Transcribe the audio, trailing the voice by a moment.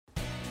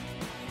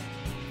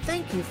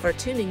Thank you for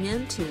tuning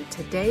in to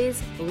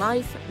today's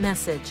life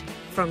message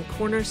from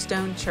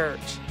Cornerstone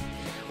Church.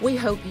 We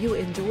hope you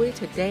enjoy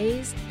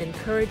today's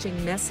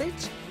encouraging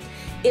message.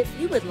 If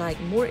you would like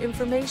more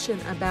information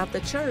about the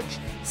church,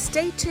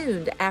 stay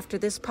tuned after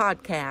this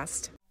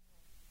podcast.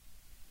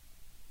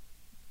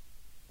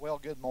 Well,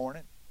 good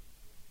morning.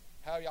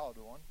 How y'all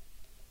doing?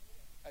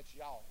 That's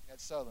y'all.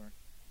 That's Southern.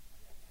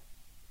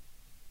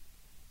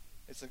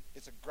 It's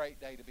a great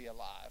day to be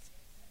alive.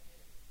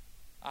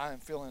 I am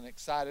feeling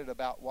excited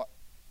about what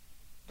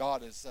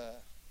God is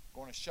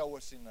going to show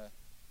us in the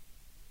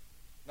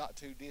not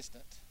too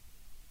distant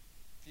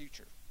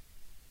future.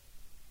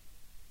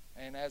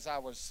 And as I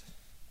was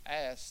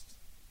asked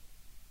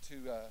to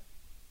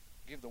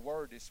give the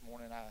word this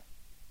morning, I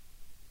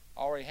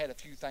already had a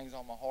few things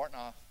on my heart,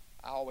 and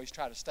I always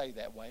try to stay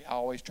that way. I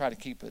always try to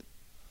keep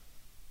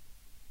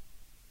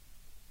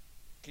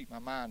my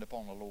mind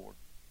upon the Lord.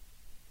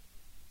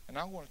 And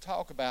I'm going to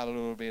talk about a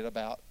little bit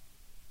about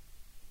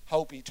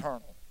hope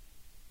eternal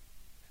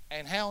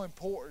and how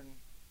important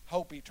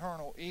hope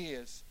eternal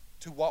is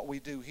to what we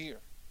do here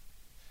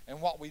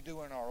and what we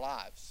do in our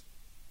lives.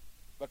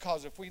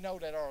 Because if we know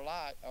that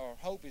our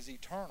hope is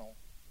eternal,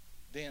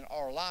 then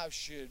our lives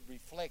should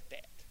reflect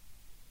that.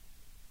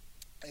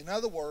 In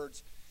other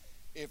words,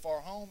 if our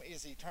home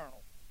is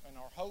eternal and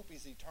our hope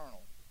is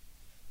eternal,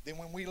 then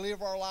when we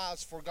live our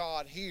lives for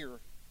God here,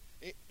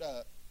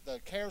 the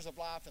cares of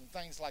life and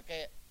things like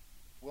that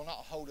will not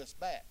hold us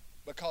back,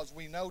 because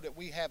we know that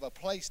we have a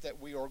place that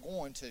we are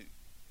going to.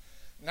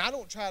 And I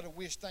don't try to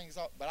wish things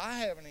up, but I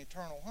have an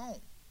eternal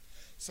home.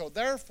 So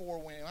therefore,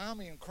 when I'm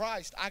in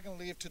Christ, I can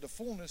live to the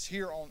fullness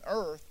here on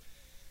earth,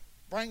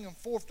 bringing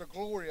forth the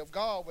glory of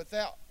God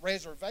without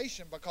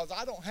reservation, because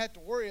I don't have to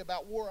worry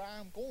about where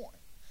I'm going.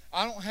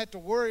 I don't have to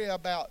worry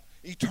about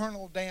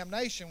eternal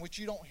damnation, which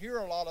you don't hear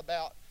a lot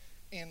about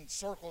in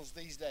circles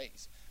these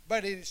days.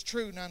 But it is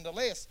true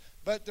nonetheless.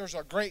 But there's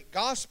a great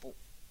gospel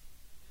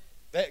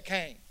that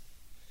came,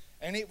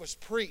 and it was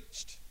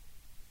preached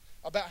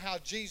about how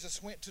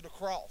Jesus went to the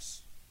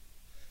cross,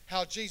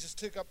 how Jesus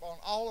took up on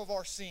all of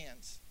our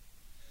sins,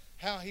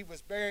 how he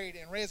was buried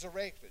and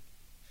resurrected.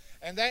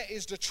 And that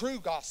is the true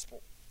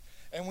gospel.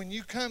 And when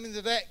you come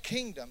into that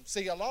kingdom,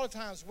 see, a lot of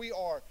times we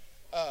are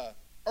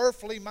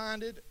earthly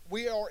minded,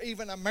 we are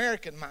even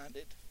American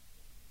minded,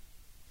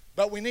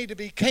 but we need to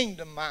be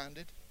kingdom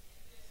minded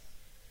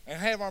and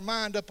have our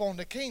mind up on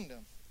the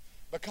kingdom,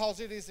 because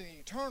it is an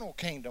eternal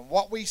kingdom.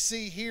 What we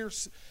see here,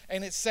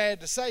 and it's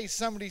sad to say,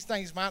 some of these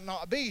things might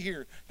not be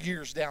here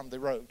years down the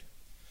road.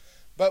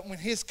 But when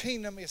his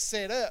kingdom is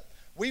set up,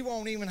 we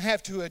won't even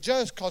have to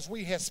adjust, because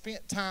we have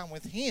spent time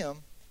with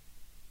him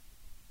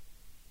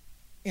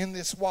in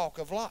this walk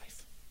of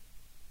life.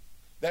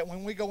 That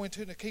when we go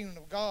into the kingdom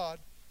of God,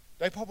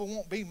 they probably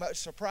won't be much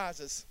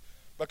surprises,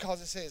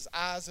 because it says,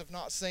 eyes have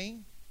not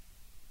seen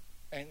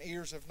and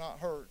ears have not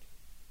heard.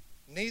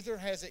 Neither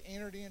has it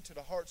entered into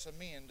the hearts of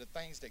men the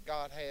things that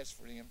God has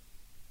for them.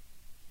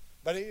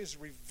 But it is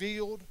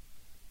revealed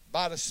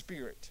by the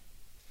Spirit.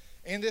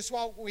 In this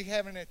walk, we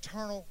have an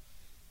eternal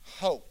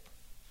hope.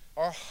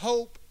 Our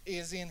hope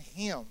is in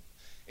him.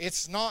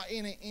 It's not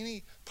in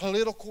any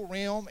political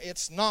realm.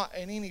 It's not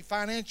in any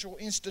financial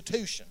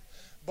institution.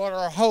 But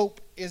our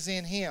hope is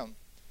in him.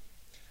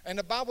 And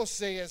the Bible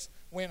says,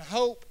 when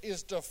hope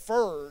is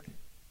deferred,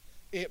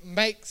 it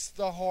makes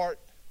the heart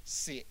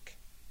sick.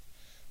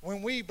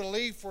 When we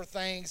believe for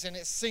things and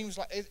it seems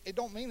like, it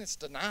don't mean it's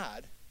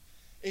denied.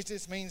 It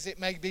just means it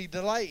may be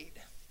delayed.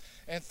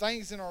 And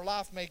things in our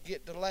life may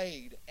get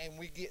delayed, and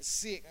we get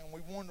sick, and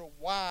we wonder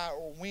why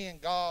or when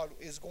God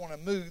is going to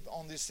move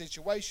on this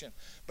situation.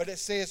 But it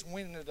says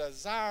when the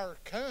desire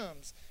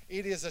comes,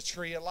 it is a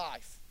tree of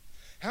life.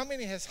 How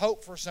many has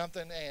hope for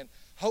something and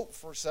hope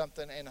for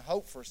something and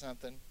hope for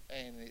something,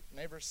 and it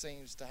never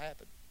seems to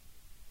happen?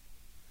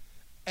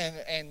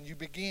 And you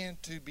begin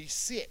to be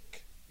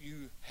sick.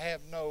 You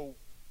have no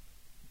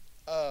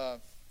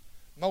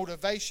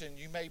motivation.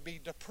 You may be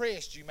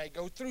depressed. You may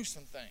go through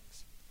some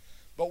things.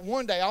 But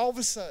one day, all of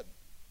a sudden,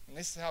 and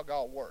this is how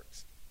God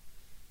works,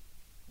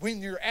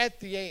 when you're at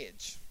the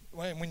edge,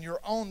 when you're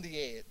on the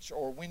edge,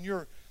 or when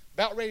you're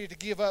about ready to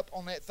give up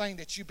on that thing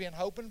that you've been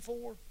hoping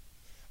for,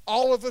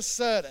 all of a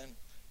sudden,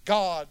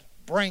 God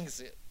brings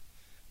it.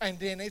 And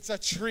then it's a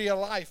tree of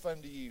life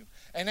unto you.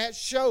 And that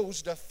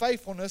shows the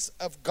faithfulness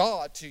of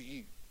God to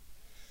you.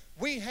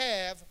 We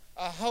have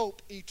a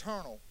hope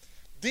eternal.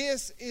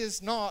 This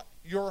is not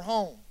your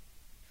home.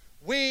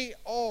 We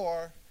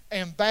are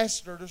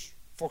ambassadors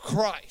for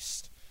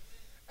Christ.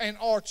 And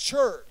our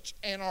church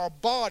and our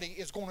body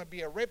is going to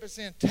be a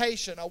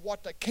representation of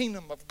what the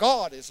kingdom of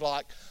God is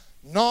like,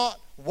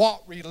 not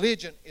what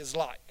religion is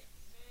like.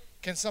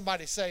 Can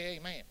somebody say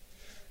amen?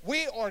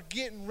 We are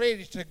getting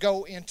ready to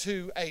go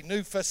into a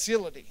new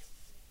facility.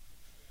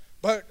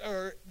 But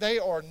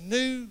there are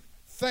new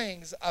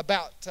things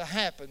about to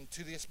happen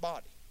to this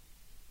body.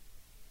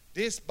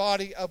 This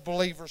body of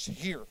believers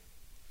here.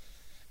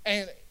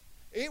 And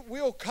it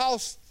will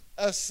cost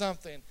us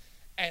something.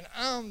 And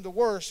I'm the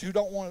worst who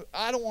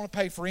I don't want to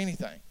pay for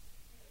anything.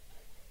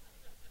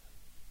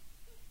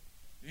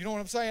 You know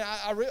what I'm saying?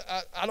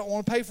 I don't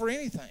want to pay for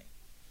anything.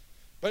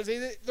 But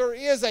there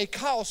is a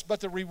cost, but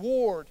the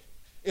reward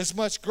is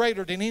much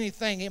greater than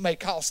anything it may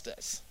cost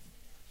us.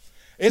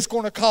 It's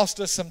going to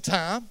cost us some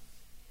time.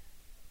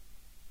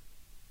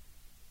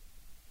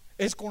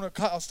 It's going to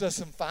cost us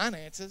some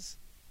finances.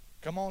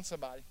 Come on,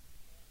 somebody.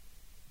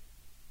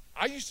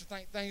 I used to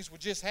think things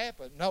would just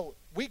happen. No,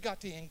 we got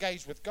to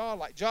engage with God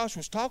like Josh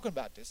was talking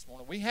about this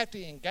morning. We have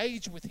to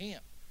engage with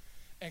Him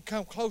and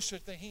come closer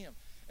to Him.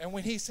 And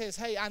when He says,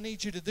 hey, I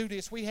need you to do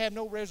this, we have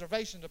no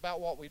reservations about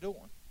what we're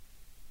doing.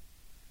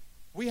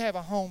 We have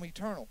a home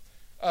eternal.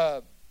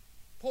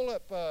 Pull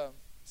up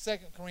 2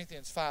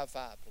 Corinthians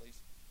 5:5, please.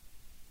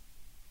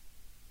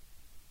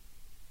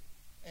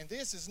 And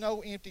this is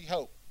no empty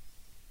hope.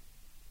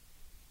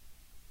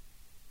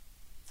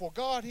 For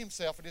God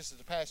Himself, and this is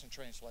the Passion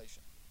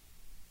Translation,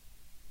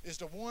 is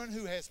the one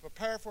who has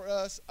prepared for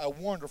us a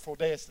wonderful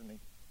destiny.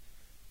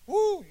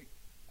 Woo!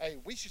 Hey,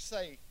 we should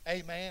say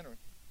amen or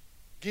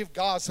give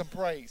God some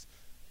praise.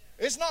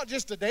 It's not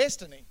just a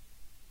destiny.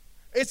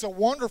 It's a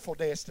wonderful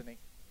destiny.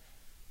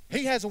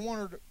 He has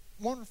a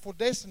wonderful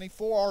destiny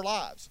for our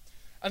lives.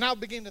 And I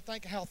begin to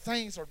think how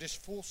things are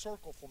just full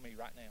circle for me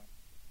right now.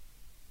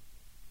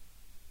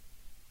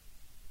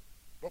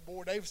 But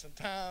boy, there were some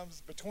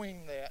times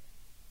between that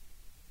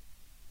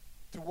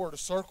to where the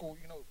circle,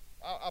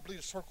 I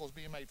believe the circle is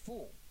being made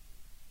full.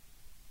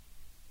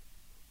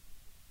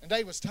 And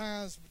there was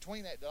times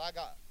between that I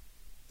got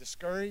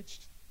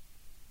discouraged.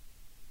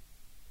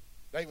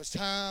 There was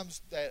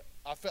times that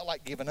I felt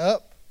like giving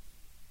up.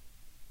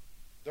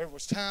 There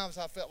was times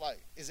I felt like,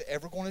 is it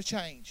ever going to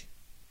change?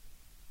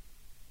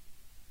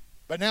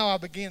 But now I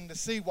begin to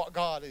see what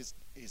God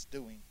is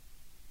doing.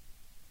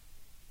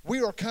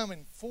 We are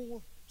coming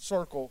full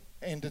circle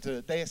into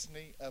the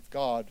destiny of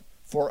God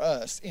for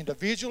us.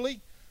 Individually,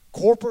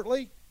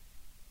 corporately,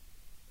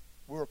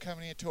 we're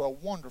coming into a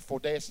wonderful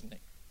destiny.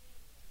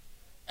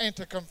 And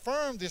to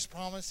confirm this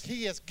promise,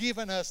 He has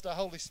given us the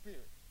Holy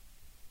Spirit.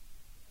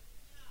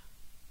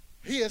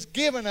 He has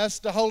given us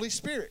the Holy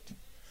Spirit.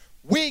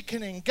 We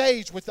can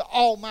engage with the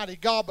Almighty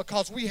God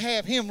because we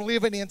have Him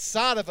living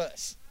inside of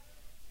us.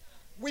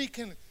 We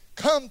can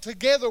come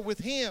together with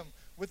Him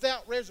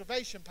without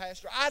reservation,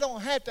 Pastor. I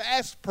don't have to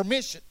ask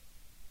permission.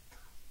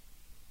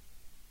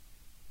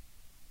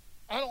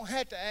 I don't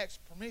have to ask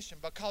permission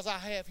because I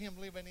have Him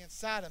living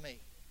inside of me.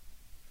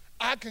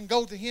 I can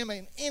go to Him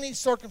in any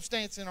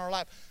circumstance in our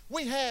life.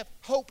 We have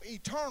hope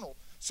eternal,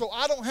 so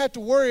I don't have to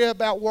worry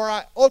about where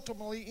I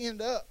ultimately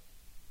end up.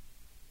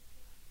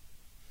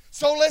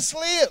 So let's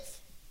live.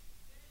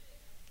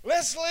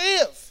 Let's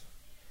live.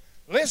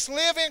 Let's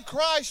live in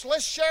Christ.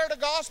 Let's share the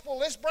gospel.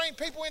 Let's bring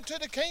people into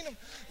the kingdom.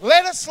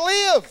 Let us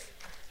live.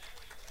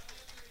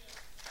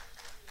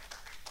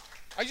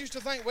 I used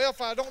to think, well,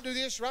 if I don't do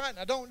this right and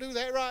I don't do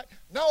that right.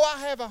 No, I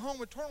have a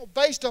home eternal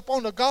based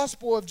upon the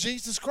gospel of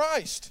Jesus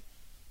Christ.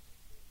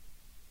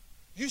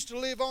 Used to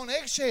live on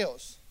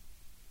eggshells.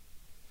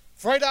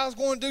 Afraid I was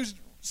going to do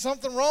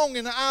something wrong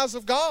in the eyes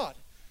of God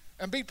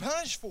and be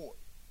punished for it.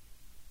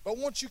 But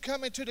once you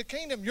come into the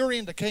kingdom, you're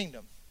in the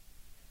kingdom.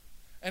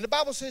 And the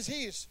Bible says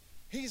He's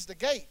the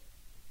gate.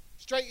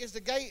 Straight is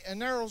the gate and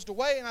narrow's the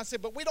way. And I said,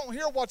 but we don't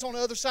hear what's on the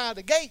other side of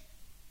the gate.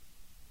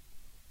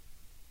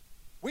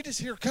 We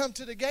just hear come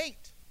to the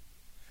gate.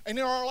 And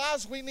in our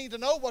lives, we need to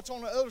know what's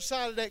on the other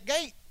side of that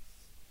gate.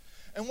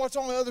 And what's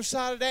on the other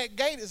side of that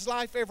gate is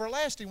life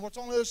everlasting. What's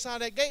on the other side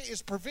of that gate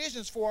is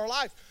provisions for our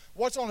life.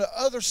 What's on the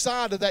other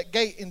side of that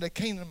gate in the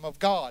kingdom of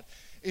God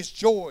is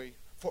joy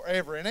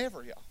forever and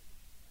ever, y'all.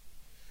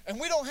 And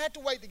we don't have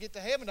to wait to get to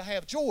heaven to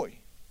have joy.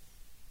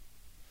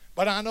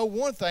 But I know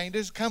one thing,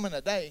 there's coming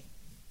a day.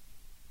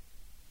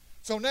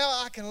 So now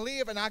I can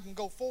live and I can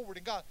go forward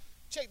in God.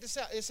 Check this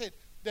out. It said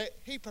that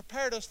He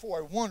prepared us for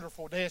a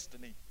wonderful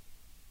destiny.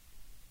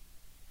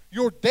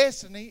 Your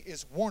destiny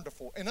is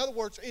wonderful. In other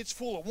words, it's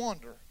full of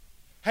wonder.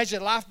 Has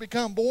your life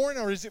become boring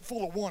or is it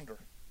full of wonder?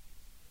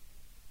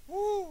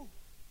 Woo!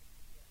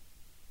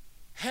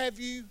 Have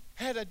you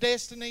had a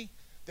destiny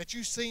that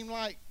you seem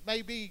like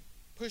maybe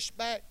pushed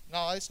back?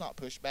 No, it's not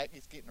pushed back.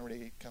 It's getting ready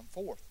to come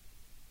forth.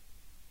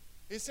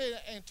 It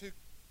said, and to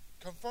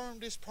confirm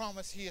this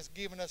promise, He has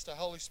given us the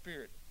Holy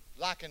Spirit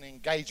like an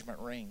engagement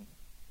ring.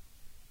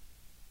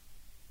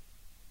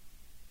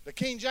 The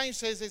King James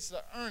says it's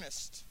the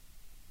earnest.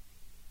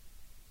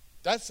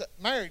 That's a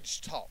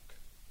marriage talk.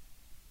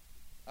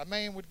 A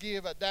man would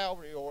give a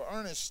dowry or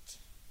earnest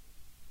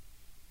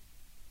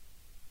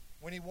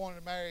when he wanted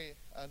to marry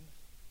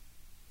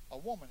a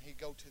woman. He'd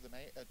go to the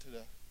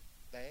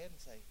dad and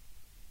say,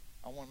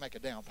 I want to make a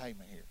down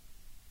payment here.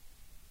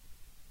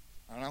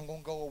 And I'm going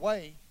to go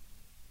away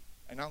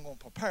and I'm going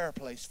to prepare a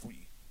place for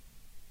you.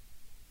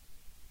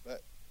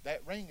 But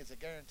that ring is a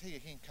guarantee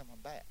of Him coming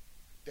back,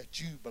 that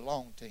you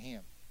belong to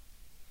Him.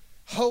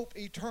 Hope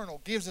eternal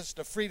gives us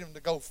the freedom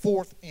to go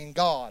forth in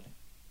God.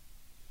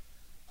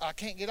 I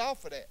can't get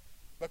off of that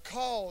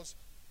because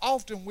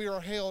often we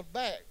are held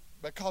back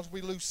because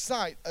we lose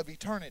sight of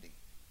eternity.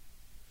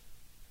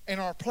 And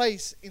our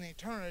place in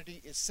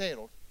eternity is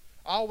settled.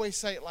 I always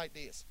say it like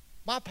this.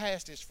 My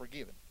past is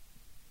forgiven.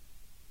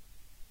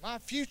 My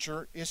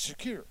future is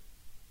secure.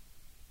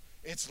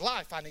 It's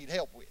life I need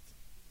help with.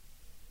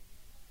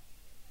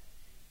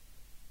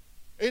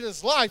 It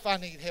is life I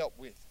need help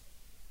with.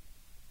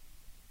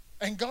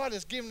 And God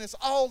has given us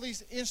all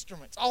these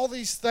instruments, all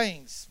these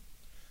things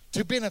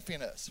to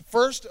benefit us.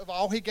 First of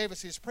all, He gave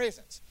us His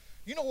presence.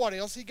 You know what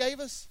else He gave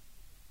us?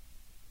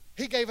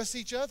 He gave us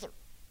each other.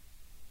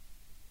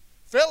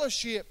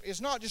 Fellowship is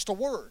not just a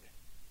word.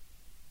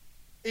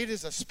 It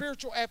is a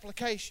spiritual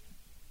application.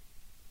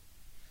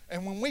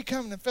 And when we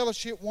come in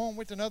fellowship one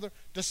with another,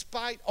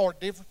 despite our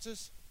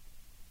differences,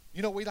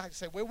 you know, we like to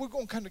say, well, we're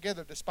going to come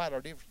together despite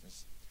our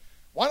differences.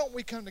 Why don't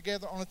we come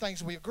together on the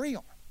things we agree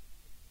on?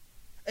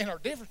 And our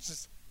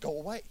differences go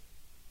away.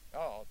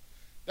 Oh,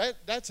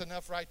 that's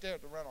enough right there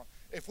to run on.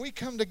 If we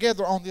come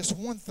together on this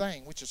one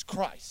thing, which is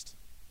Christ,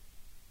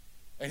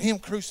 and Him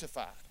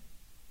crucified,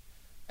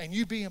 and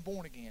you being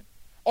born again,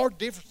 our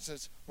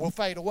differences will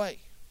fade away.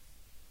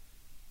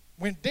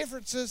 When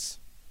differences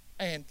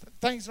and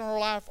things in our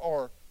life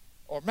are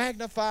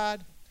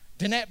magnified,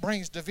 then that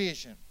brings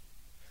division.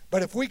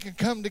 But if we can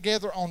come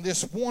together on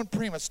this one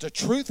premise, the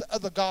truth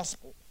of the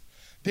gospel,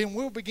 then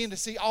we'll begin to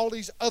see all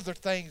these other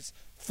things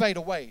fade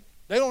away.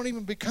 They don't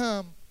even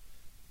become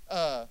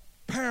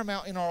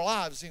paramount in our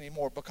lives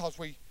anymore because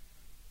we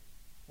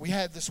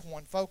had this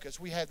one focus.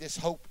 We had this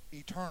hope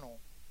eternal.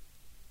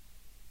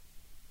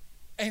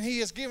 And He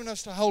has given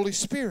us the Holy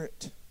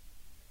Spirit.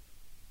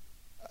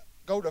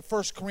 Go to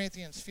 1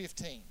 Corinthians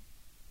 15.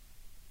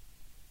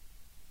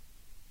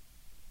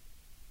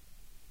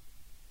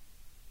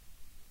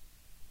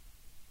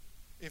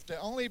 If the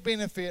only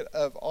benefit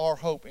of our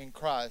hope in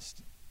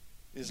Christ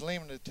is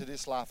limited to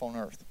this life on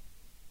earth.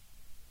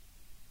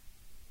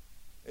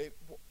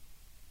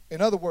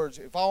 In other words,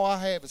 if all I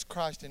have is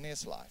Christ in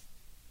this life,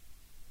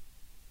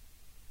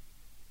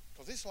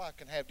 because this life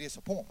can have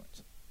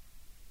disappointments.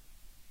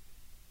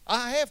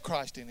 I have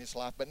Christ in this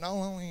life, but not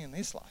only in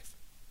this life,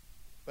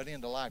 but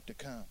in the life to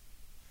come.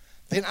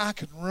 Then I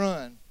can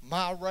run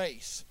my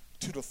race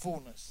to the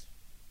fullness.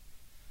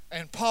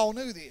 And Paul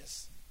knew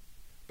this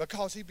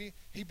because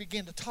he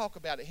began to talk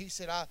about it. He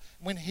said,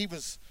 when he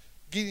was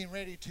getting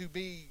ready to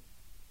be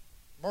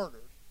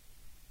murdered,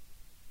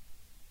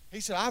 he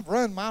said, I've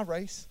run my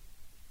race.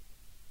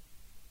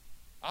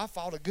 I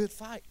fought a good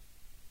fight.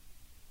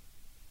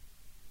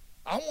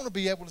 I want to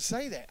be able to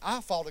say that.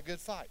 I fought a good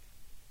fight.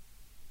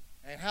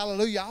 And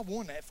hallelujah, I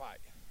won that fight.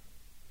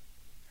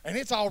 And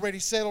it's already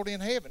settled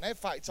in heaven. That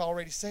fight's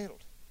already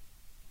settled.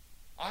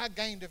 I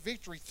gained a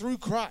victory through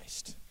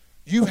Christ.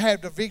 You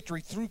have the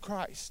victory through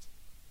Christ.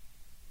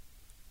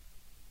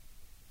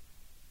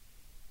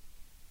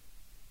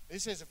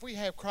 It says if we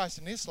have Christ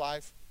in this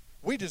life,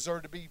 we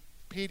deserve to be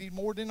pitied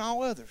more than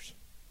all others.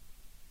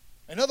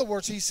 In other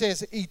words, he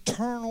says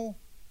eternal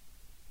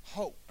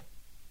hope.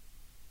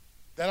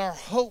 That our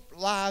hope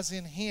lies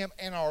in Him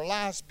and our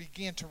lives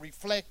begin to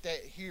reflect that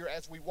here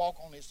as we walk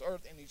on this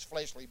earth in these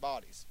fleshly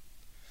bodies.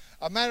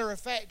 A matter of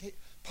fact,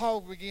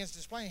 Paul begins to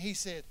explain, he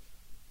said,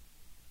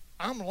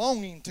 I'm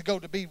longing to go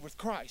to be with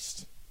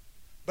Christ,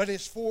 but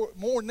it's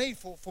more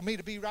needful for me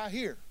to be right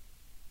here.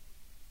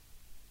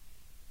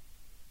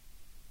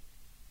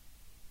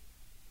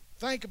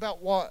 Think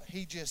about what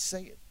he just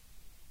said.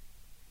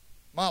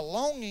 My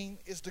longing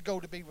is to go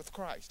to be with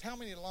Christ. How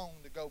many long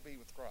to go be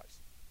with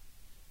Christ?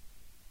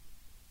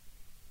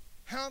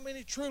 How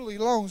many truly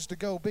longs to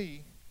go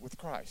be with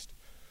Christ?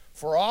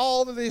 For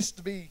all of this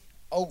to be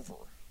over.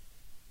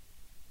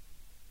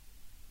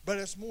 But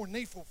it's more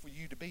needful for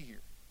you to be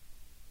here.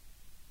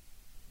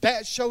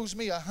 That shows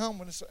me a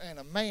humbleness and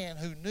a man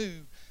who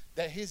knew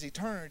that his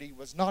eternity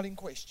was not in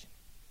question.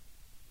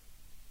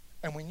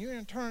 And when your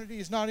eternity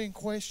is not in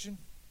question,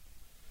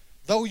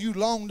 though you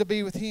long to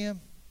be with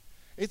Him,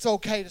 it's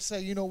okay to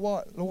say, you know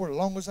what, Lord, as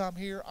long as I'm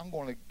here, I'm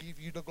going to give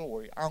you the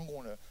glory. I'm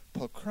going to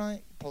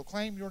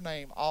proclaim your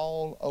name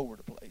all over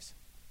the place.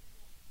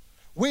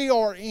 We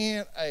are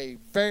in a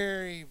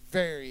very,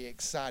 very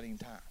exciting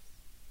time.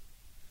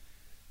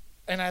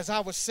 And as I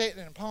was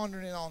sitting and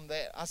pondering on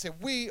that, I said,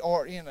 we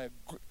are in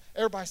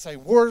everybody say,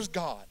 where's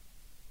God?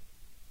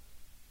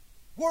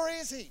 Where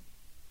is He?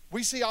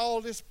 We see all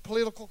this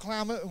political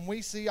climate, and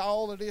we see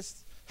all of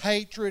this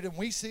hatred, and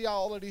we see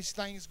all of these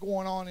things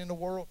going on in the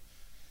world.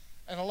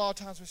 And a lot of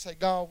times we say,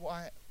 God,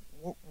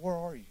 where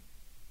are you?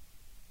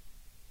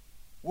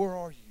 Where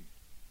are you?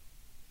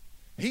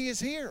 He is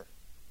here.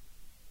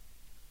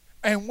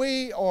 And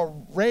we are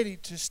ready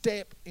to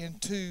step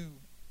into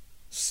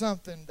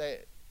something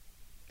that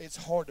it's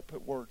hard to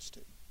put words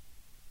to.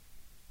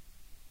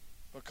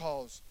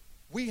 Because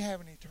we have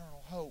an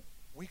eternal hope.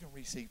 We can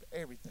receive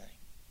everything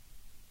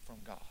from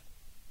God.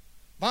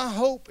 My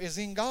hope is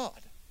in God.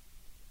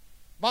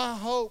 My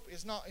hope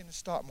is not in the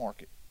stock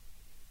market.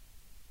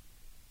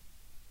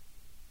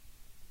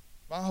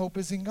 My hope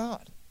is in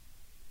God.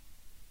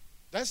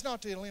 That's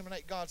not to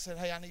eliminate God said,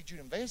 hey, I need you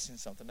to invest in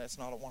something. That's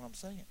not what I'm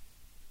saying.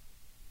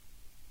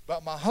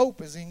 But my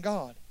hope is in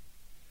God.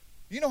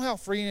 You know how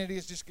freeing it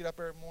is just get up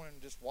every morning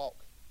and just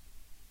walk?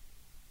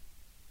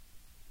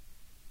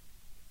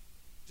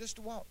 just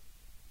to walk.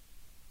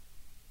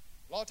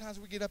 A lot of times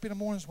we get up in the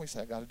mornings and we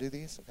say, I got to do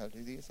this, I got to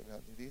do this, I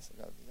got to do this, I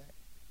got to do that.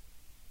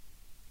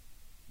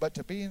 But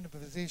to be in a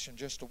position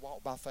just to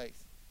walk by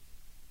faith.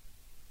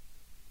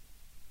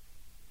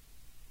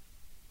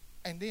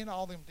 And then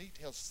all them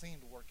details seem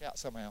to work out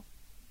somehow.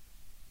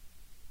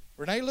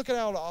 Renee, look at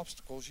all the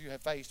obstacles you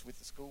have faced with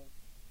the school.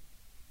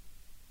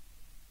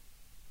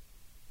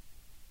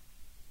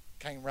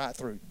 Came right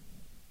through.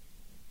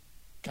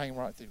 Came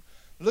right through.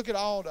 Look at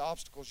all the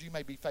obstacles you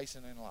may be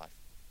facing in life.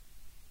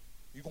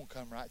 You're going to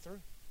come right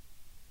through.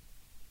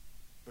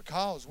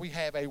 Because we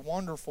have a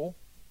wonderful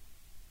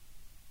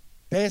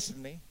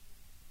destiny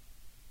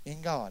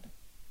in God.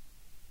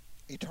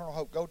 Eternal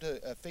hope. Go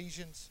to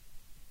Ephesians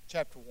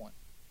chapter 1.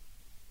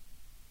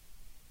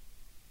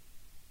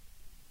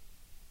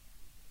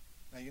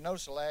 Now you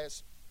notice the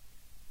last,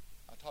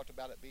 I talked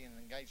about it being an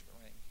engagement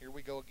ring. Here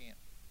we go again.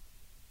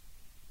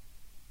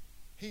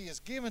 He is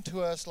given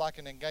to us like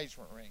an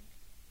engagement ring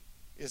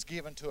is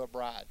given to a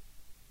bride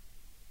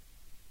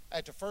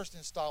at the first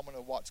installment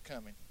of what's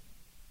coming.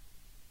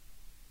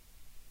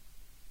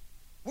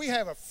 We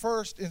have a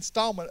first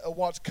installment of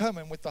what's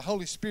coming with the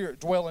Holy Spirit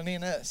dwelling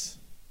in us.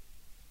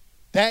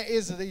 That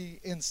is the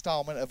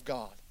installment of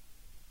God.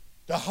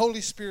 The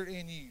Holy Spirit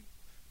in you.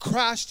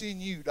 Christ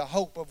in you, the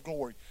hope of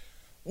glory.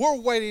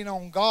 We're waiting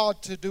on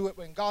God to do it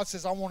when God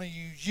says, I want to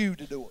use you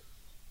to do it.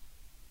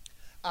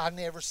 I've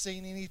never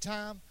seen any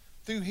time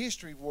through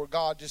history where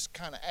God just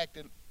kind of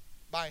acted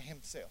by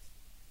himself.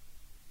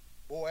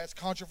 Boy, that's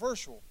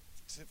controversial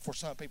for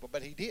some people,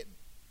 but he didn't.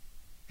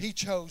 He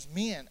chose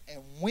men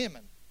and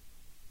women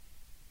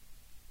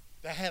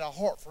that had a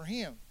heart for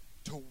him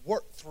to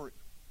work through.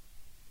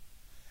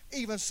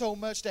 Even so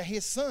much that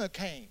his son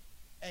came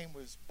and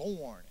was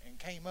born and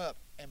came up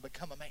and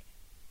become a man.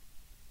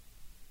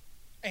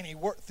 And he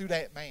worked through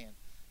that man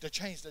to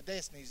change the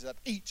destinies of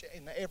each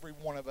and every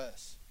one of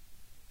us.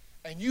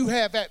 And you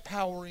have that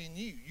power in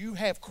you. You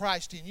have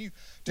Christ in you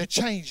to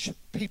change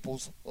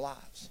people's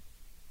lives.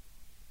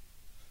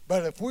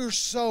 But if we're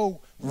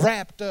so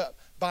wrapped up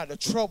by the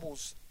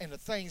troubles and the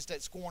things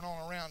that's going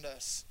on around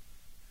us,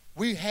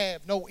 we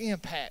have no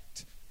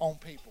impact on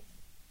people.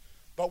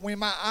 But when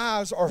my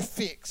eyes are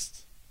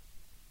fixed,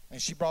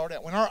 and she brought it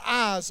out, when our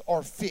eyes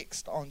are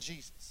fixed on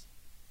Jesus,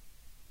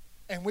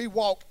 and we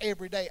walk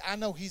every day, I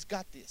know he's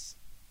got this.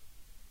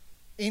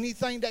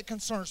 Anything that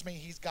concerns me,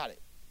 he's got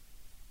it.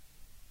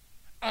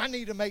 I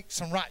need to make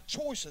some right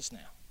choices now.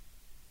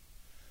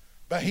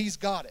 But he's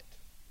got it.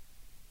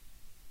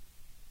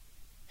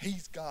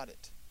 He's got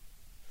it.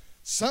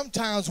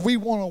 Sometimes we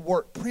want to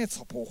work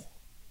principle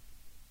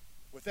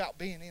without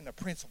being in the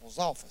principal's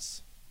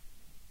office.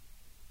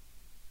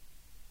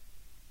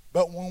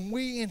 But when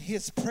we in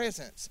his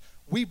presence,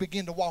 we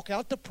begin to walk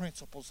out the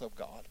principles of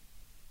God.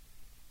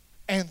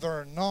 And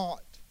they're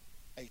not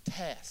a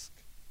task.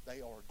 They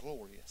are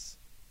glorious.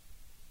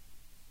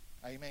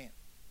 Amen.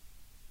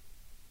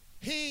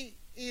 He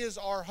is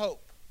our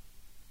hope.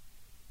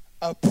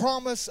 A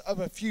promise of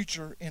a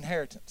future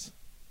inheritance.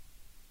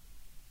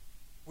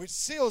 Which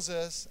seals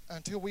us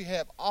until we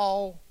have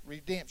all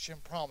redemption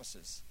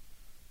promises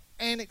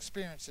and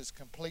experiences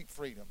complete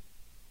freedom.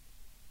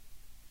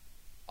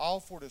 All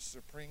for the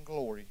supreme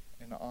glory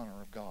and the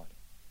honor of God.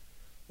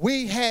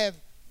 We have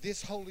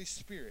this Holy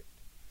Spirit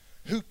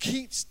who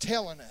keeps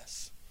telling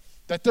us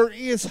that there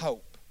is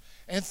hope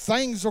and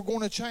things are going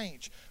to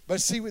change.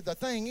 But see, what the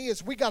thing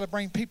is, we got to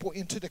bring people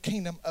into the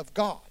kingdom of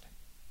God.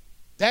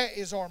 That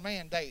is our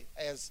mandate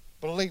as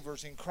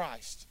believers in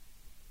Christ.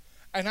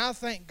 And I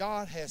think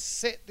God has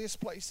set this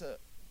place up.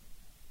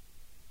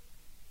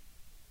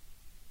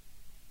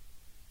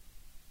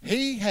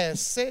 He has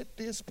set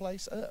this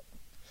place up.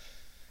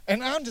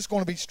 And I'm just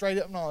going to be straight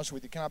up and honest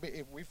with you. Can I be?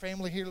 If we're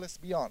family here, let's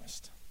be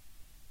honest.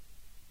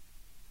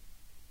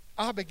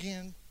 I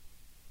begin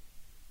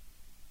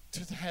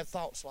to have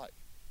thoughts like,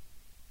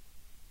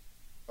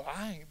 well,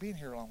 I ain't been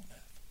here long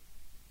enough.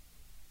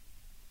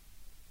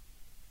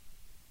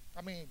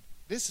 I mean,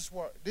 this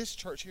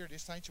church here,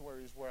 this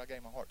sanctuary is where I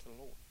gave my heart to the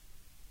Lord.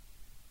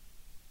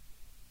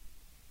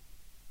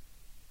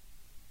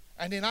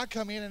 And then I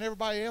come in and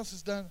everybody else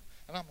is done,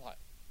 and I'm like,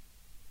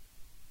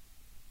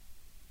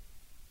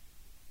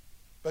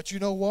 but you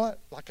know what?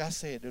 Like I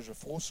said, there's a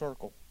full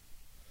circle.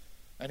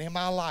 And in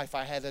my life,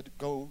 I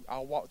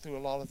walked through a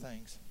lot of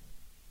things.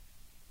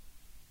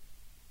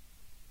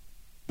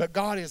 But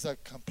God is a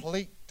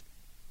complete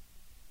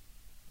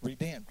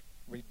redeemer.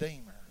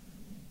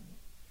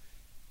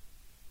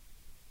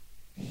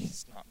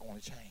 He's not going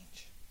to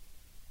change.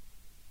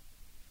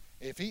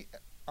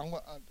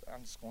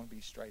 I'm just going to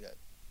be straight up.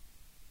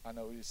 I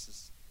know this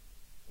is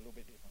a little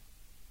bit different.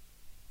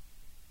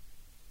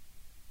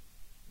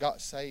 Got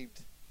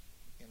saved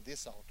in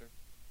this altar.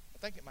 I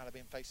think it might have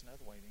been facing the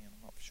other way then.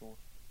 I'm not for sure.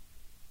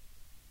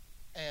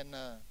 And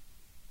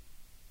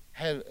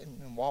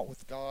walked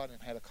with God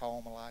and had a call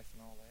in my life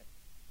and all that.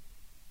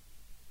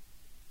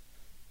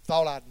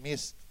 Thought I'd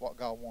missed what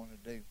God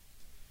wanted to do.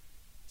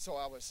 So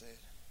I was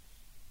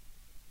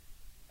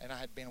and I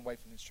had been away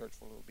from this church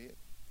for a little bit.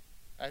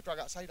 After I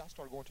got saved, I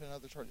started going to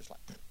another church. It's like,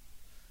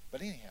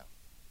 but anyhow,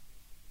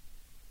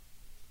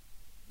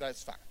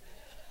 that's fine.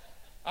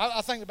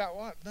 I think about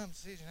what a dumb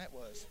decision that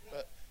was.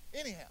 But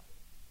anyhow,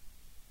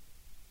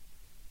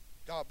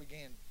 God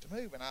began to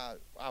move, and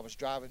I was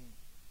driving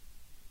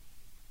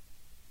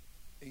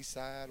east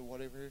side or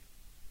whatever,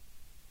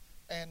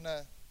 and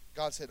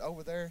God said,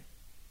 over there,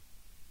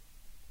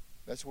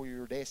 that's where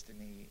your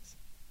destiny is.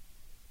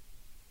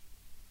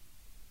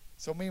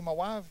 So me and my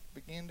wife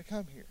began to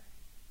come here.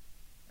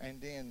 And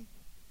then,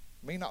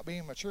 me not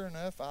being mature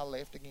enough, I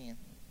left again.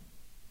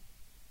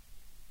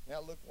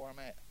 Now look where I'm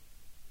at.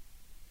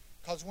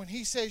 Because when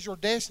he says your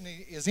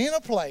destiny is in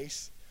a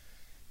place,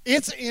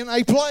 it's in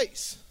a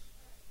place.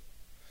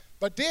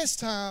 But this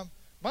time,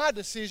 my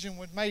decision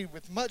was made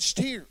with much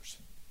tears.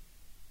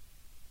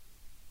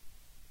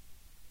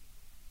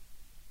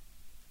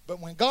 But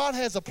when God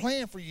has a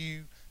plan for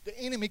you, the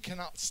enemy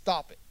cannot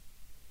stop it.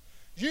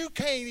 You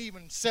can't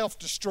even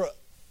self-destruct.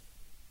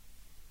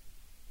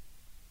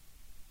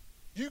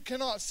 You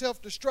cannot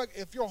self-destruct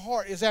if your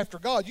heart is after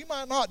God. You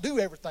might not do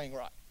everything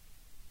right,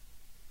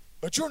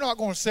 but you're not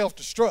going to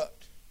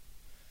self-destruct.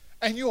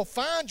 And you'll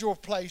find your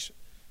place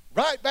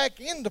right back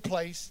in the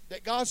place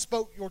that God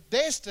spoke. Your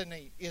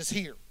destiny is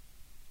here.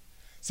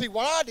 See,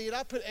 what I did,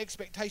 I put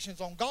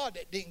expectations on God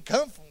that didn't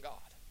come from God.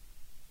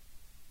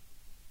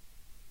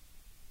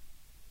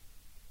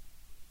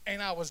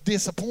 And I was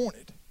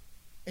disappointed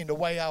in the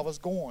way I was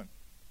going.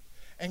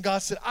 And God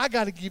said, I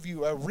got to give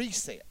you a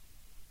reset.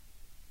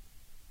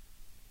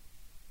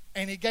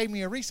 And he gave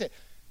me a reset.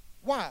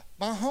 Why?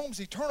 My home's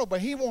eternal,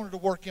 but he wanted to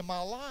work in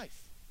my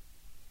life.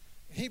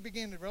 He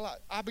began to realize,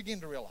 I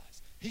began to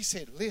realize. He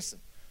said, listen,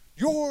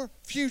 your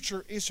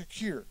future is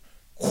secure.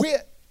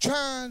 Quit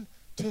trying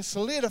to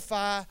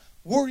solidify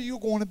where you're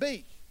going to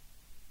be.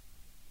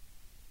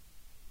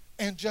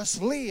 And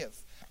just live.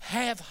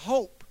 Have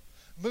hope.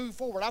 Move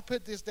forward. I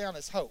put this down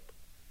as hope.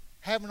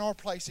 Having our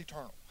place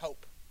eternal.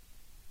 Hope.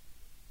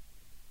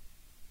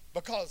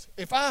 Because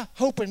if I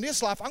hope in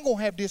this life, I'm going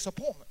to have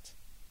disappointment.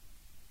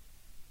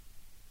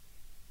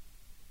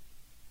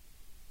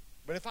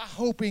 But if I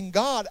hope in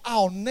God,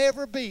 I'll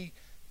never be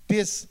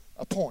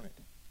disappointed.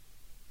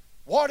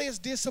 What is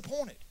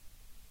disappointed?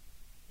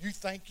 You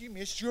think you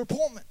missed your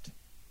appointment.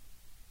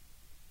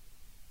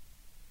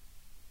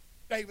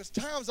 There was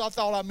times I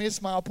thought I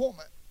missed my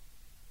appointment.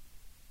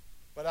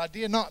 But I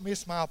did not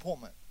miss my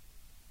appointment.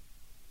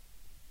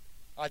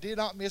 I did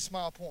not miss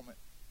my appointment.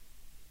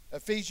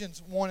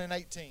 Ephesians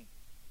 1:18.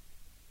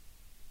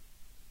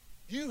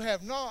 You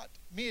have not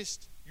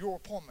missed your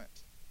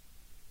appointment.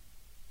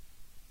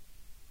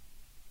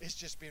 It's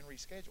just been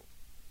rescheduled.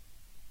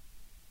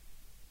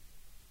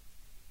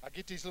 I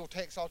get these little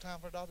texts all the time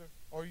from the doctor.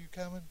 Are you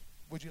coming?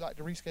 Would you like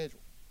to reschedule?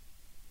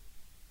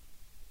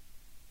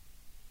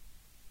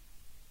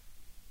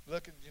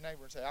 Look at your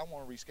neighbor and say, I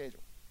want to reschedule.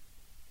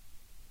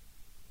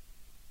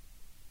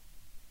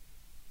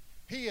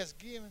 He has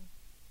given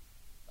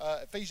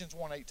Ephesians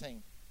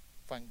 1:18.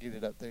 If I can get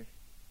it up there.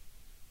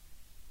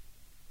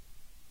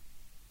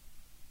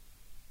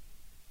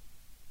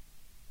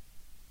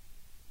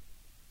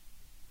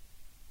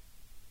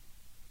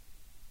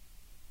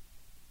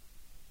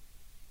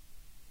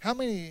 How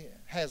many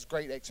has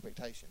great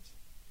expectations?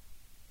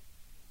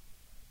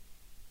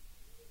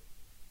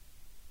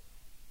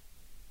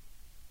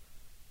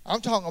 I'm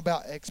talking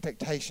about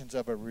expectations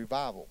of a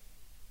revival.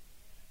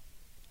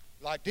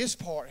 Like this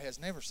part has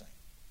never seen.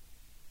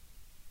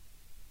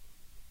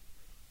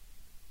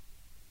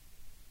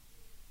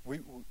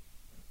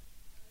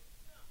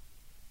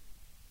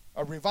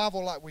 A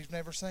revival like we've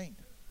never seen.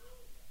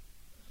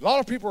 A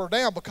lot of people are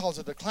down because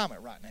of the climate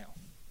right now.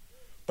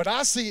 But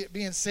I see it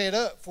being set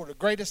up for the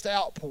greatest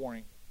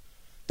outpouring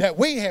that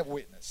we have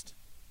witnessed.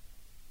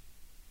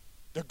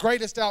 The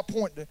greatest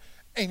outpouring.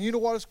 And you know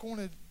what it's going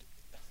to...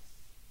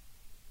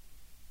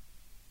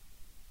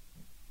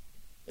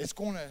 It's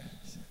going to...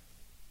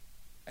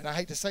 And I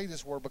hate to say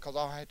this word because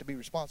I'll have to be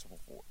responsible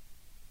for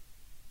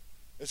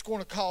it. It's going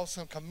to cause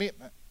some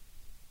commitment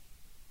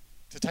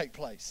to take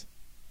place.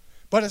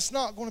 But it's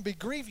not going to be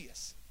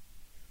grievous.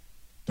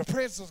 The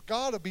presence of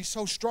God will be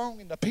so strong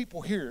in the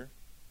people here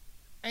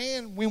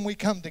and when we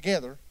come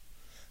together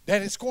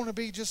that it's going to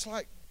be just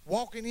like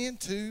walking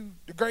into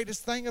the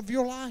greatest thing of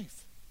your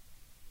life.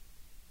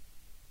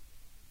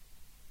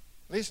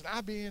 Listen,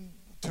 I've been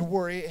to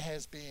where it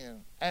has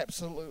been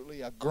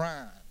absolutely a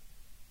grind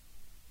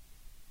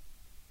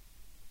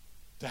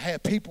to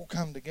have people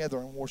come together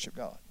and worship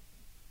God.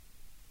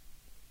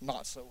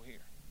 Not so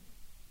here.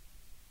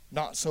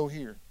 Not so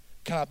here.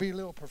 Can I be a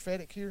little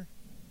prophetic here?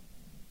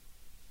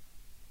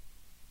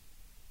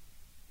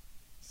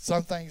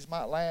 Some things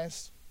might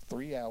last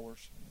 3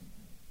 hours.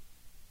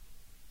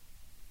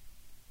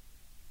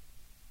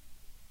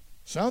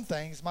 Some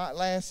things might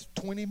last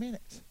 20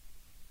 minutes.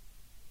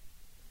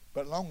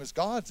 But as long as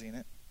God's in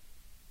it,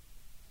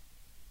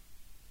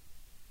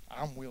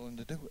 I'm willing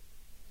to do it.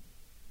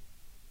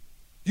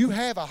 You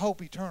have a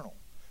hope eternal,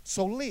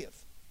 so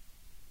live.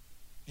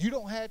 You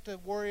don't have to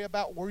worry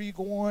about where you're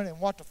going and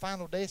what the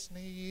final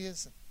destiny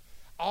is.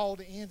 all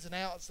the ins and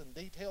outs and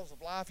details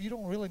of life. You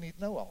don't really need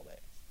to know all that.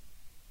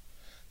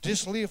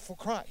 Just live for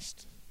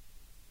Christ.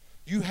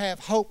 You have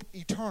hope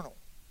eternal.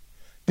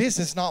 This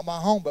is not my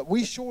home, but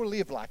we sure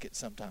live like it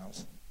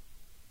sometimes.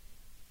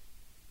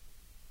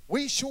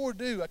 We sure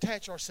do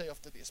attach ourselves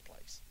to this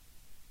place.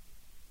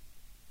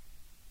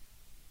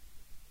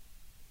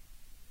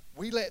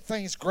 We let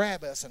things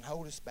grab us and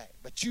hold us back.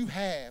 But you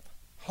have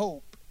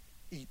hope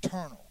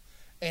eternal.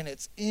 And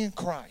it's in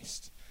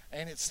Christ.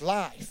 And it's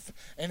life.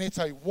 And it's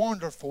a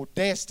wonderful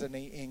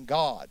destiny in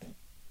God.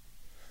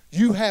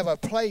 You have a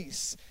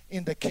place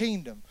in the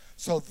kingdom.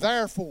 So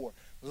therefore,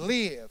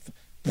 live,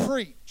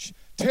 preach,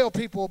 tell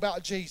people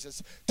about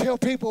Jesus. Tell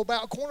people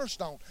about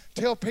Cornerstone.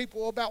 Tell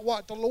people about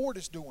what the Lord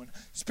is doing.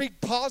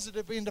 Speak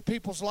positive into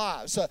people's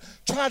lives.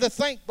 Try to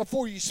think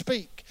before you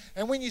speak.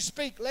 And when you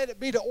speak, let it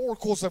be the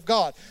oracles of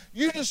God.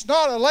 You're just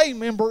not a lay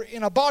member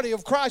in a body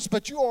of Christ,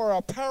 but you are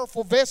a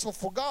powerful vessel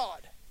for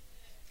God.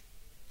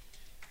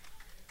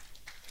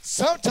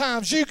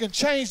 Sometimes you can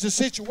change the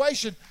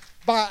situation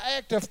by an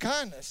act of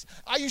kindness.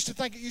 I used to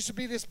think it used to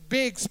be this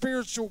big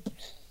spiritual.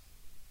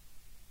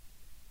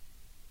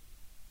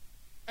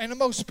 And the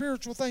most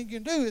spiritual thing you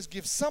can do is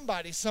give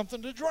somebody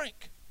something to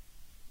drink.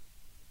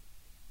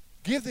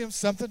 Give them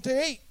something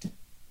to eat.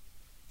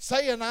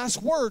 Say a nice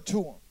word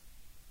to them.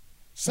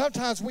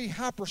 Sometimes we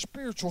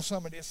hyper-spiritual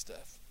some of this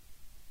stuff.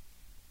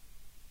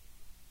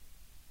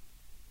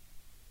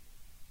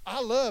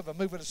 I love a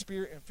move of the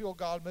Spirit and feel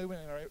God moving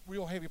and a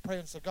real heavy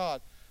presence of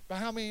God. But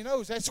how many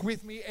knows that's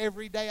with me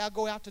every day I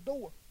go out the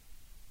door?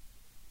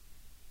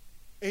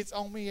 It's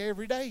on me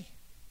every day.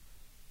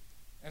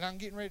 And I'm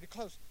getting ready to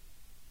close.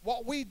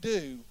 What we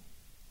do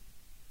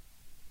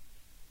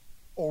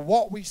or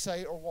what we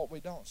say or what we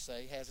don't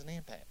say has an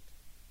impact.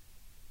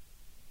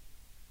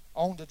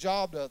 On the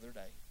job the other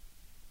day,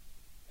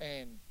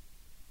 and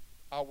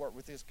I worked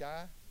with this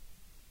guy,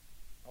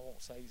 I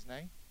won't say his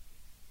name,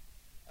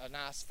 a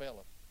nice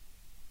fella.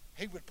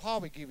 He would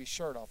probably give his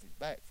shirt off his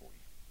back for you.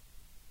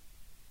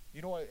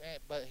 You know what,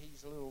 but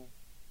he's a little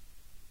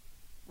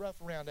rough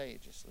around the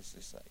edges, let's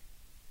just say.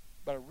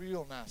 But a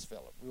real nice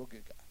fella, real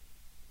good guy.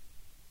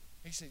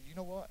 He said, you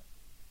know what?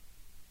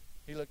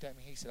 He looked at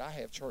me, he said, I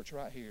have church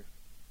right here.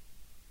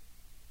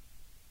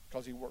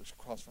 Because he works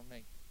across from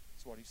me.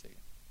 That's what he said.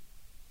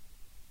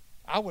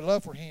 I would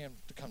love for him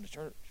to come to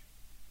church.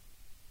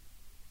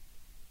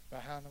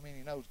 But how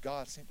many knows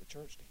God sent the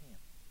church to him?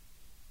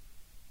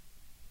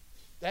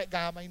 That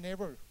guy may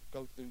never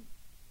go through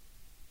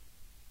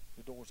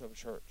the doors of a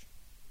church.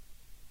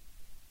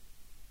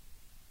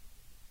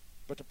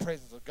 But the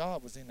presence of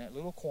God was in that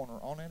little corner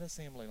on that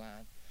assembly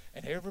line.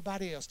 And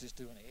everybody else just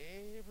doing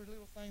every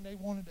little thing they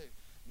want to do.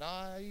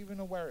 Not even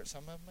aware it.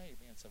 Some of them may have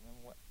been, some of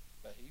them weren't.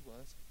 But he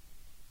was.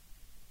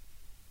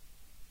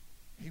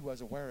 He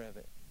was aware of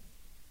it.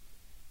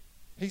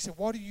 He said,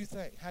 what do you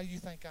think? How do you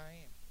think I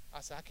am?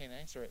 I said, I can't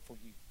answer it for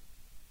you.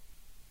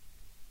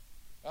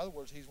 In other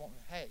words, he's wanting,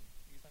 hey,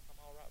 you think I'm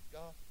all right with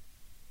God?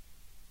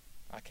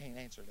 I can't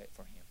answer that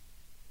for him.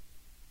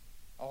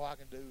 All I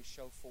can do is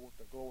show forth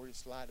the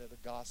glorious light of the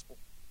gospel.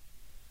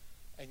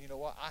 And you know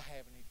what? I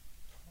have an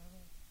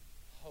eternal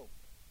hope.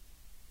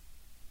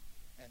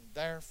 And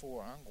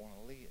therefore, I'm going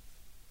to live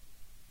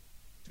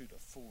to the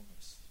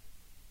fullness.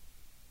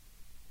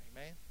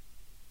 Amen?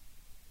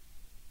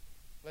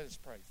 Let us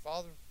pray.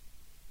 Father,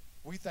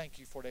 we thank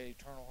you for that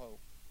eternal hope.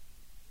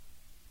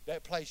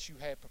 That place you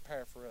have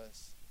prepared for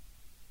us.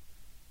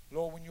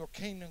 Lord, when your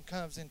kingdom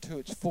comes into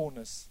its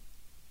fullness,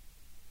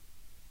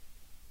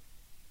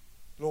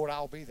 Lord,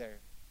 I'll be there.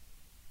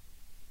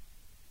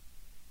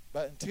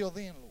 But until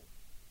then, Lord,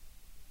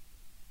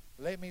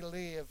 let me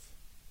live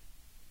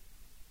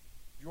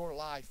your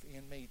life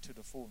in me to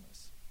the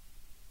fullness.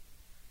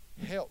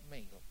 Help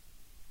me, Lord.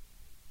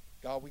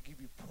 God, we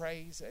give you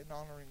praise and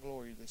honor and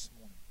glory this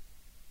morning.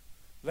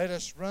 Let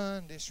us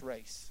run this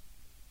race.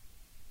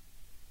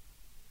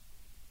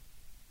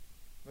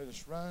 Let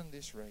us run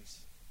this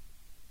race.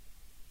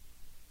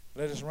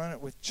 Let us run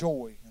it with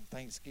joy and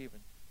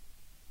thanksgiving.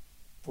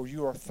 For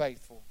you are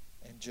faithful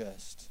and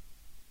just.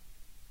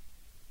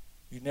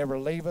 You never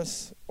leave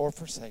us or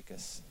forsake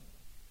us.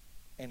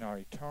 And our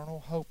eternal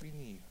hope in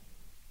you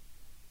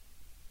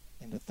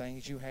and the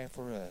things you have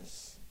for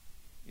us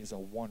is a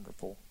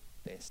wonderful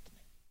destiny.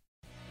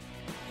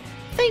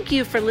 Thank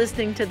you for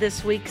listening to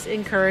this week's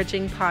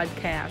encouraging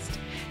podcast.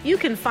 You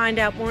can find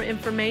out more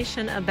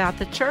information about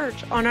the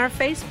church on our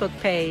Facebook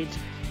page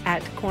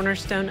at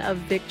Cornerstone of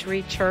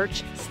Victory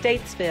Church,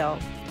 Statesville.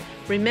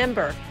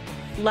 Remember,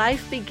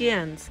 life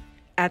begins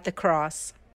at the cross.